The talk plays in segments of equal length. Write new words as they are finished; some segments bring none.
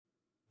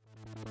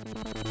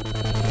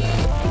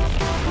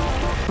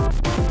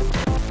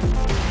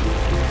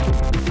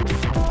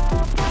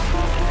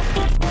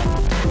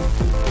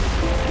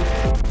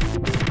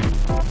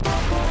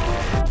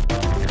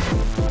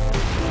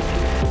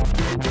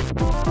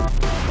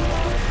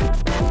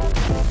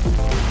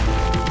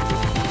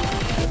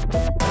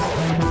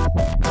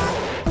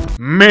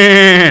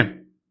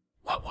Man.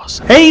 What was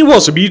that? Hey,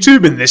 what's up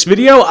YouTube? In this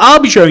video,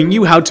 I'll be showing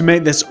you how to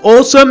make this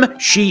awesome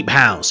sheep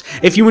house.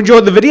 If you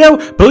enjoyed the video,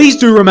 please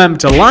do remember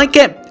to like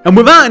it. And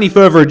without any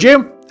further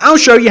ado, I'll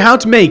show you how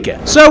to make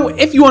it. So,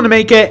 if you want to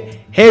make it,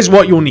 here's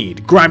what you'll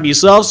need. Grab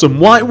yourself some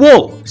white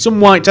wool, some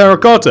white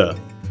terracotta,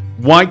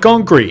 white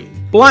concrete,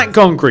 black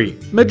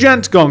concrete,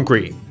 magenta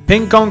concrete,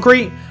 pink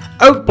concrete,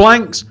 oak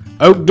planks,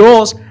 oak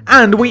doors,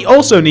 and we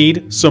also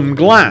need some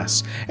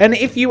glass. And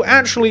if you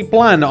actually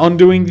plan on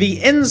doing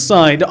the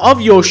inside of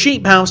your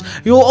sheep house,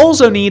 you'll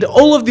also need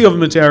all of the other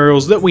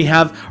materials that we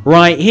have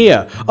right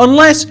here.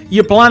 Unless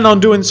you plan on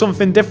doing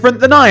something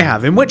different than I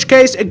have, in which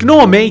case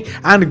ignore me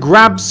and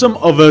grab some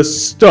other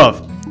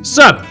stuff.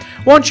 So,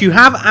 once you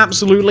have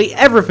absolutely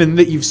everything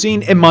that you've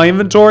seen in my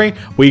inventory,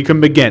 we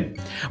can begin.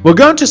 We're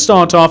going to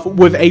start off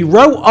with a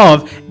row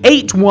of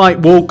 8 white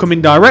wool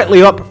coming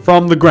directly up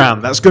from the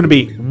ground. That's going to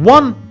be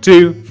 1,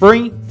 2,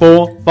 3,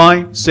 4,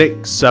 5,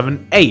 6,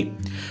 7, 8.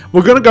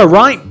 We're going to go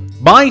right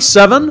by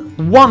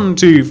 7. 1,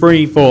 2,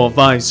 3, 4,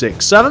 5,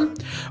 6, 7.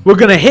 We're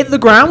going to hit the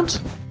ground.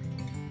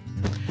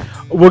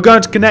 We're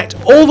going to connect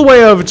all the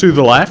way over to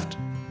the left.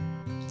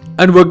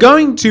 And we're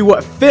going to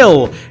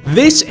fill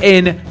this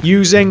in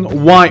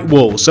using white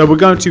wool. So we're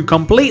going to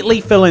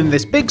completely fill in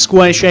this big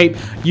square shape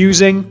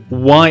using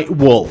white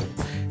wool.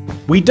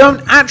 We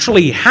don't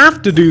actually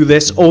have to do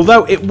this,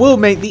 although it will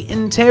make the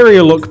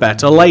interior look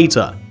better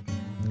later.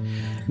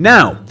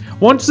 Now,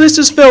 once this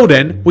is filled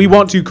in, we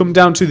want to come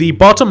down to the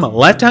bottom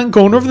left-hand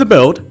corner of the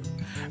build,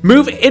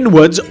 move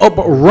inwards up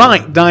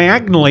right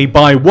diagonally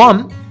by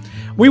 1.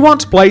 We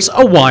want to place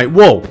a white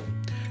wool.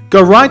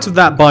 Go right of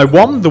that by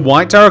 1, the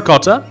white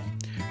terracotta,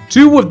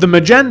 2 with the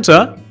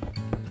magenta,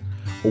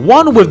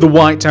 1 with the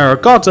white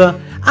terracotta,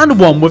 and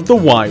 1 with the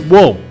white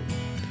wool.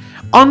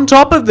 On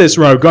top of this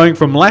row, going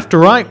from left to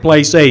right,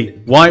 place a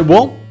white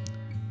wool,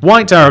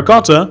 white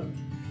terracotta,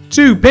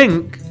 2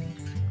 pink,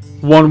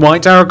 1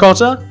 white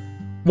terracotta,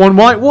 1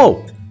 white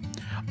wool.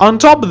 On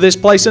top of this,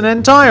 place an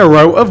entire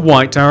row of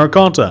white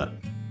terracotta.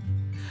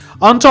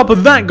 On top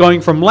of that, going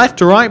from left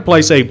to right,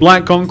 place a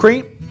black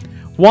concrete,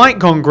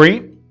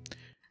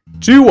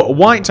 2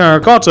 white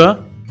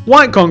terracotta,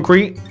 white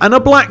concrete, and a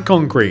black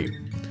concrete.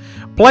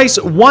 Place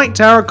white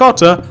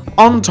terracotta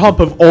on top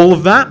of all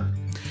of that,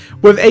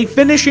 with a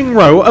finishing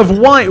row of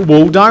white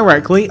wool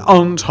directly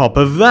on top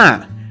of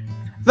that.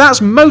 That's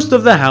most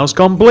of the house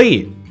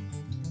complete.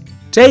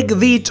 Take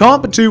the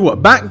top 2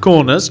 back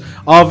corners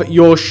of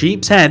your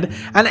sheep's head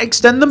and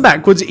extend them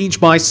backwards each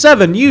by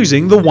 7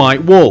 using the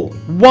white wool.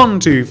 1,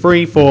 2,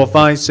 3, 4,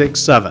 5, 6,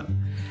 7.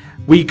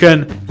 We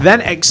can then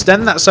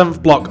extend that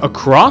 7th block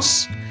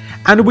across,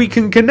 and we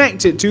can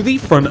connect it to the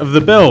front of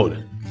the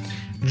build,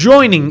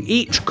 joining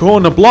each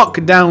corner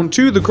block down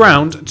to the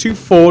ground to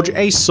forge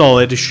a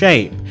solid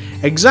shape,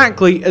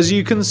 exactly as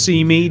you can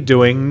see me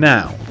doing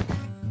now.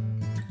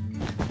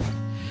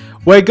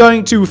 We're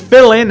going to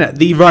fill in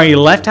the very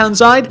left hand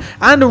side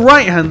and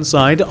right hand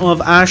side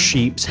of our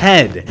sheep's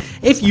head.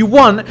 If you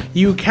want,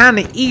 you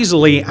can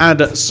easily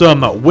add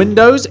some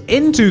windows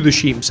into the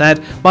sheep's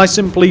head by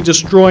simply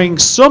destroying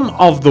some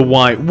of the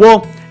white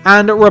wool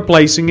and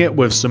replacing it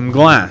with some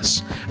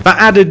glass. For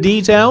added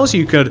details,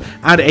 you could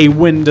add a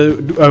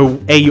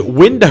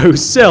window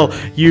sill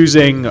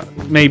using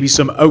maybe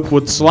some oak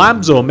wood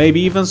slabs or maybe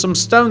even some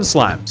stone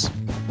slabs.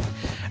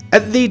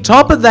 At the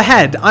top of the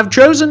head, I've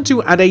chosen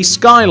to add a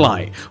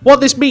skylight. What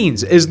this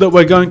means is that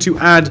we're going to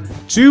add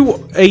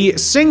a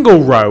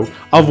single row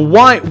of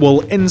white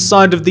wool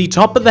inside of the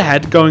top of the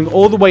head, going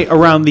all the way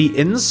around the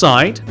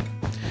inside,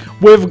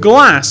 with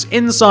glass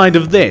inside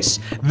of this.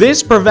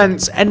 This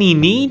prevents any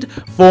need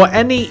for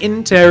any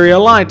interior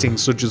lighting,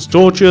 such as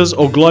torches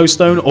or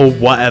glowstone or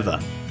whatever.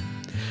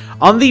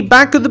 On the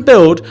back of the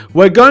build,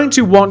 we're going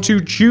to want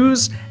to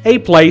choose a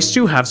place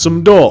to have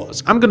some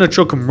doors. I'm going to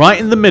chuck them right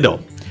in the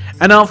middle.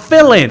 And I'll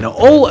fill in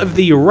all of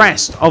the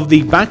rest of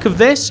the back of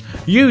this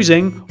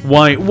using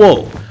white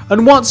wool.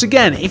 And once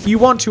again, if you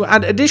want to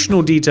add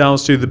additional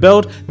details to the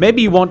build,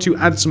 maybe you want to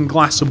add some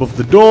glass above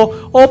the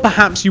door, or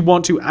perhaps you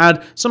want to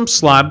add some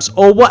slabs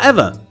or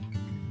whatever.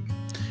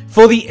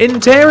 For the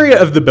interior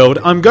of the build,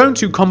 I'm going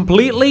to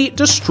completely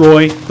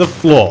destroy the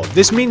floor.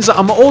 This means that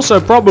I'm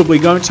also probably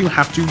going to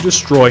have to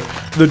destroy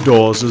the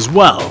doors as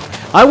well.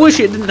 I wish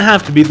it didn't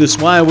have to be this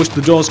way. I wish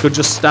the doors could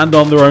just stand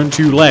on their own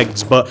 2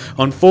 legs, but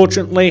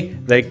unfortunately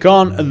they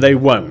can't and they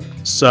won't.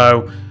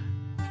 So,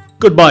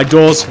 goodbye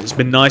doors, it's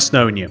been nice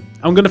knowing you.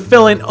 I'm going to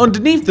fill in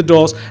underneath the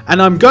doors,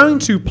 and I'm going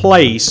to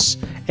place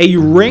a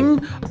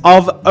ring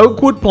of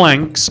oak wood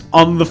planks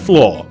on the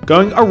floor,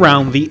 going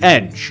around the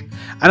edge.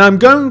 And I'm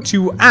going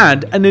to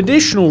add an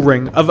additional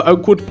ring of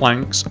oak wood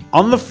planks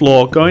on the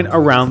floor, going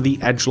around the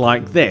edge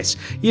like this.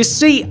 You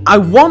see, I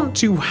want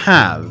to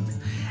have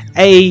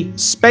a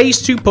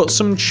space to put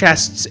some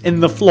chests in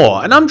the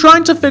floor, and I'm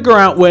trying to figure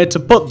out where to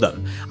put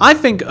them. I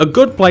think a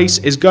good place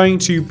is going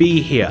to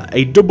be here,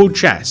 a double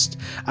chest,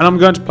 and I'm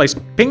going to place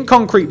pink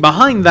concrete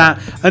behind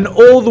that and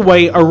all the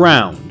way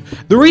around.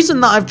 The reason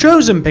that I've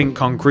chosen pink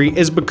concrete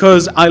is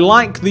because I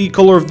like the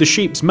colour of the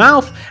sheep's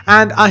mouth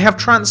and I have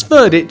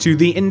transferred it to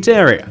the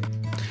interior.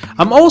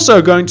 I'm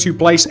also going to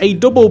place a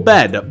double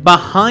bed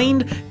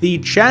behind the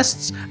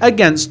chests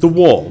against the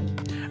wall.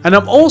 And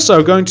I'm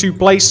also going to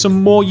place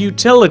some more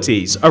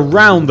utilities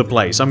around the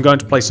place. I'm going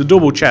to place a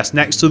double chest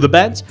next to the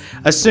beds,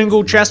 a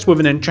single chest with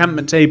an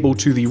enchantment table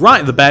to the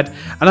right of the bed,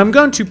 and I'm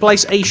going to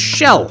place a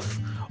shelf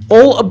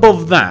all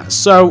above that.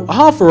 So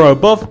half a row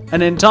above,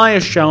 an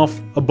entire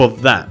shelf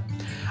above that.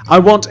 I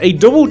want a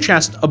double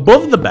chest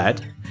above the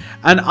bed,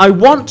 and I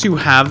want to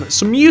have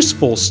some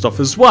useful stuff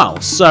as well.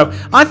 So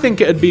I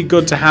think it'd be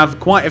good to have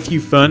quite a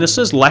few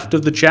furnaces left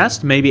of the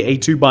chest, maybe a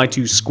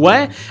 2x2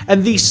 square,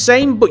 and the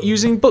same but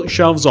using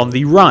bookshelves on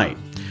the right,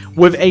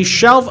 with a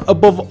shelf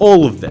above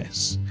all of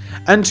this.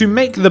 And to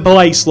make the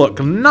place look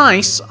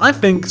nice, I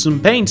think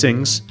some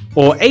paintings,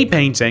 or a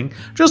painting,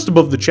 just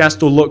above the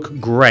chest will look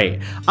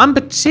great. I'm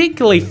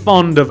particularly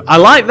fond of, I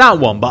like that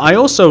one, but I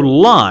also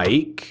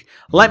like,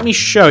 let me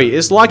show you,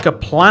 it's like a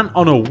plant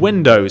on a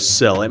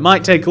windowsill. It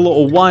might take a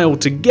little while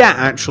to get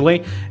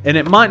actually, and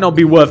it might not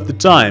be worth the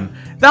time.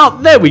 Now,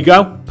 there we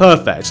go,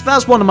 perfect.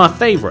 That's one of my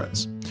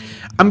favorites.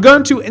 I'm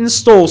going to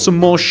install some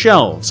more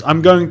shelves.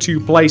 I'm going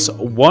to place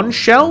one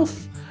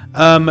shelf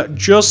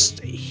just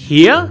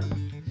here,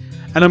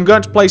 and I'm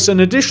going to place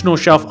an additional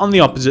shelf on the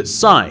opposite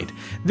side.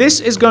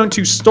 This is going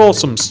to store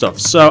some stuff,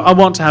 so I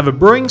want to have a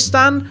brewing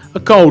stand, a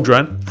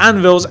cauldron,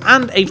 anvils,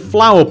 and a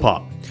flower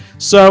pot.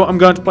 So I'm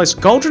going to place a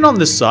cauldron on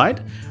this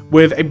side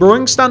with a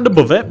brewing stand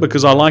above it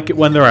because I like it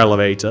when they're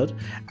elevated.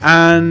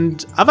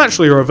 And I've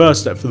actually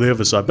reversed it for the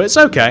other side, but it's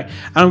okay.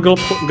 And I'm going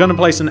to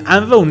place an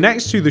anvil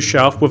next to the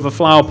shelf with a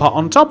flower pot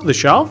on top of the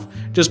shelf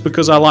just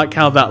because I like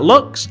how that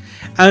looks.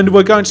 And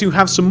we're going to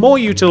have some more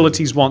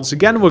utilities once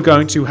again. We're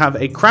going to have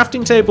a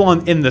crafting table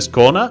in this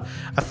corner,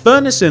 a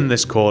furnace in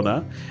this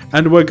corner,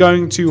 and we're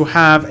going to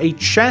have a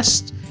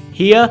chest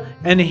here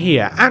and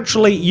here.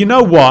 Actually, you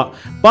know what?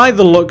 By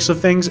the looks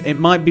of things, it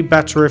might be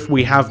better if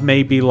we have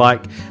maybe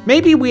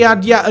we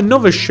add yet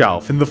another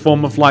shelf in the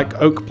form of like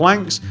oak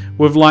planks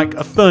with like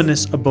a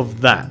furnace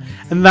above that.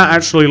 And that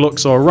actually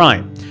looks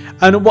alright.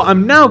 And what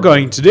I'm now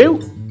going to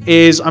do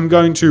is I'm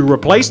going to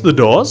replace the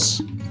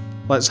doors.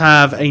 Let's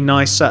have a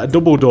nice set of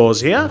double doors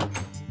here.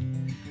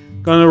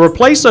 Going to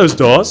replace those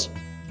doors.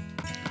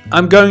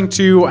 I'm going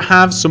to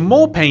have some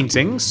more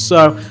paintings,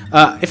 so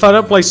if I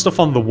don't place stuff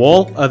on the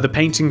wall, the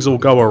paintings will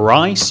go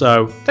awry,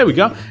 so there we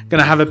go.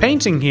 Gonna have a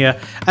painting here,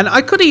 and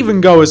I could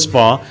even go as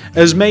far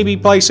as maybe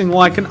placing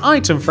like an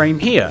item frame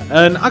here,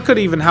 and I could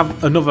even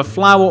have another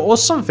flower or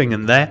something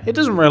in there. It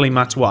doesn't really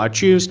matter what I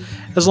choose,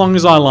 as long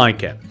as I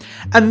like it.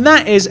 And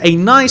that is a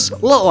nice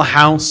little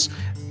house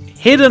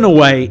hidden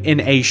away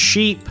in a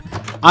sheep.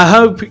 I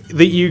hope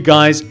that you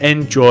guys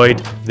enjoyed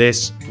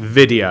this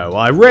video.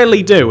 I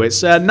really do.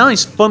 It's a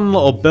nice fun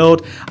little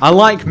build. I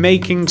like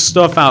making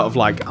stuff out of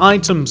like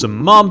items and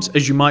mobs,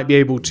 as you might be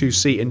able to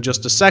see in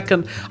just a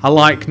second. I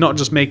like not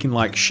just making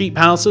like sheep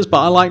houses, but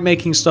I like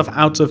making stuff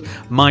out of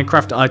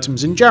Minecraft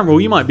items in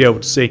general. You might be able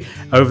to see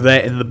over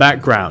there in the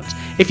background.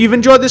 If you've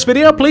enjoyed this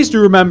video, please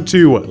do remember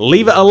to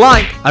leave it a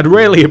like. I'd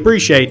really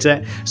appreciate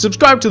it.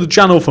 Subscribe to the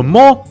channel for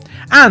more.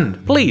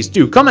 And please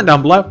do comment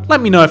down below,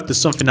 let me know if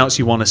there's something else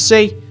you want to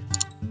see.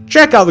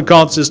 Check out the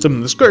card system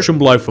in the description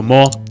below for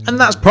more, and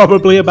that's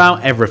probably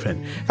about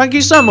everything. Thank you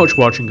so much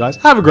for watching guys,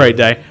 have a great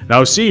day, and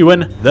I'll see you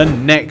in the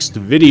next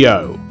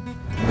video.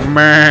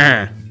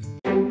 Meh.